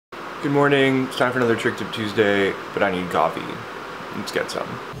Good morning, it's time for another Trick Tip Tuesday, but I need coffee. Let's get some.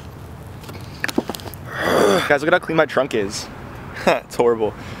 Guys, look at how clean my trunk is. It's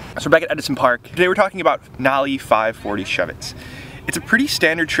horrible. So we're back at Edison Park. Today we're talking about nollie 540 shove-its. It's a pretty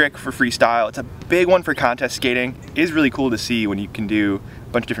standard trick for freestyle. It's a big one for contest skating. It is really cool to see when you can do a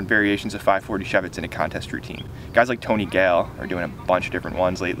bunch of different variations of 540 shove-its in a contest routine. Guys like Tony Gale are doing a bunch of different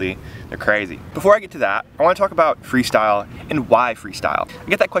ones lately. They're crazy. Before I get to that, I want to talk about freestyle and why freestyle. I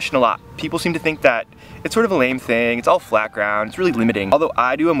get that question a lot. People seem to think that it's sort of a lame thing, it's all flat ground, it's really limiting. Although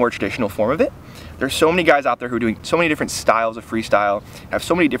I do a more traditional form of it, there's so many guys out there who are doing so many different styles of freestyle, have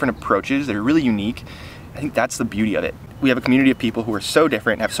so many different approaches that are really unique. I think that's the beauty of it. We have a community of people who are so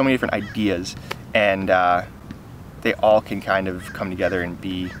different, have so many different ideas, and they all can kind of come together and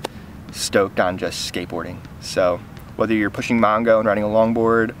be stoked on just skateboarding. So whether you're pushing Mongo and riding a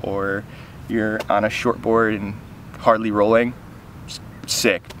longboard, or you're on a shortboard and hardly rolling,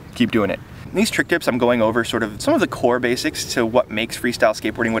 sick, keep doing it. In these trick tips, I'm going over sort of some of the core basics to what makes freestyle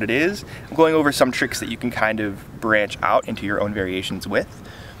skateboarding what it is. I'm going over some tricks that you can kind of branch out into your own variations with.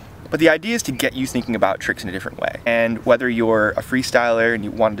 But the idea is to get you thinking about tricks in a different way. And whether you're a freestyler and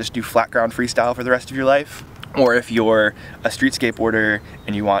you want to just do flat ground freestyle for the rest of your life, or if you're a street skateboarder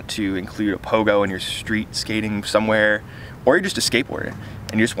and you want to include a pogo in your street skating somewhere, or you're just a skateboarder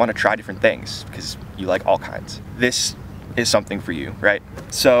and you just want to try different things because you like all kinds, this is something for you, right?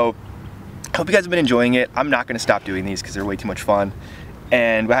 So I hope you guys have been enjoying it. I'm not going to stop doing these because they're way too much fun.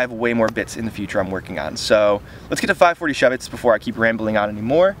 And I have way more bits in the future I'm working on. So let's get to 540 shove-its before I keep rambling on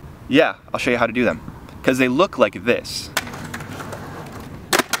anymore. Yeah, I'll show you how to do them. Because they look like this.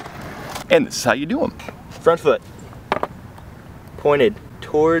 And this is how you do them. Front foot. Pointed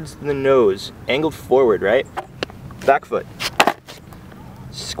towards the nose. Angled forward, right? Back foot.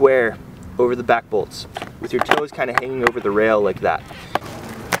 Square over the back bolts. With your toes kind of hanging over the rail like that.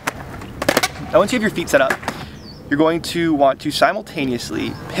 Now once you have your feet set up, you're going to want to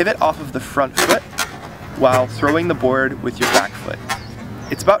simultaneously pivot off of the front foot while throwing the board with your back foot.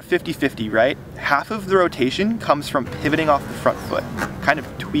 It's about 50-50, right? Half of the rotation comes from pivoting off the front foot, kind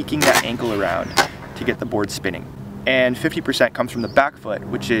of tweaking that ankle around to get the board spinning. And 50% comes from the back foot,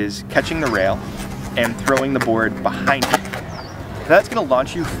 which is catching the rail and throwing the board behind you. That's gonna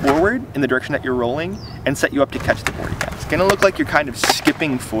launch you forward in the direction that you're rolling and set you up to catch the board again. It's gonna look like you're kind of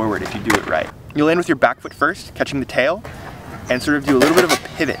skipping forward if you do it right. You'll land with your back foot first, catching the tail, and sort of do a little bit of a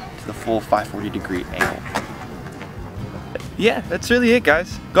pivot to the full 540-degree angle. Yeah, that's really it,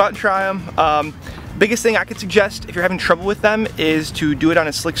 guys. Go out and try them. Biggest thing I could suggest if you're having trouble with them is to do it on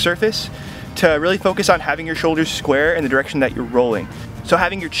a slick surface, to really focus on having your shoulders square in the direction that you're rolling. So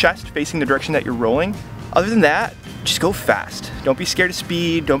having your chest facing the direction that you're rolling. Other than that, just go fast. Don't be scared of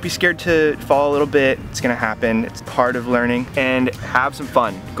speed. Don't be scared to fall a little bit. It's gonna happen. It's part of learning. And have some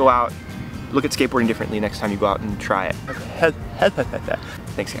fun. Go out, look at skateboarding differently next time you go out and try it.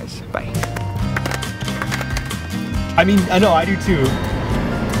 Thanks, guys. Bye. I mean, I know, I do too.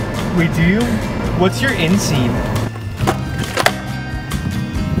 Wait, do you? What's your inseam?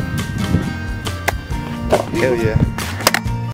 Hell yeah.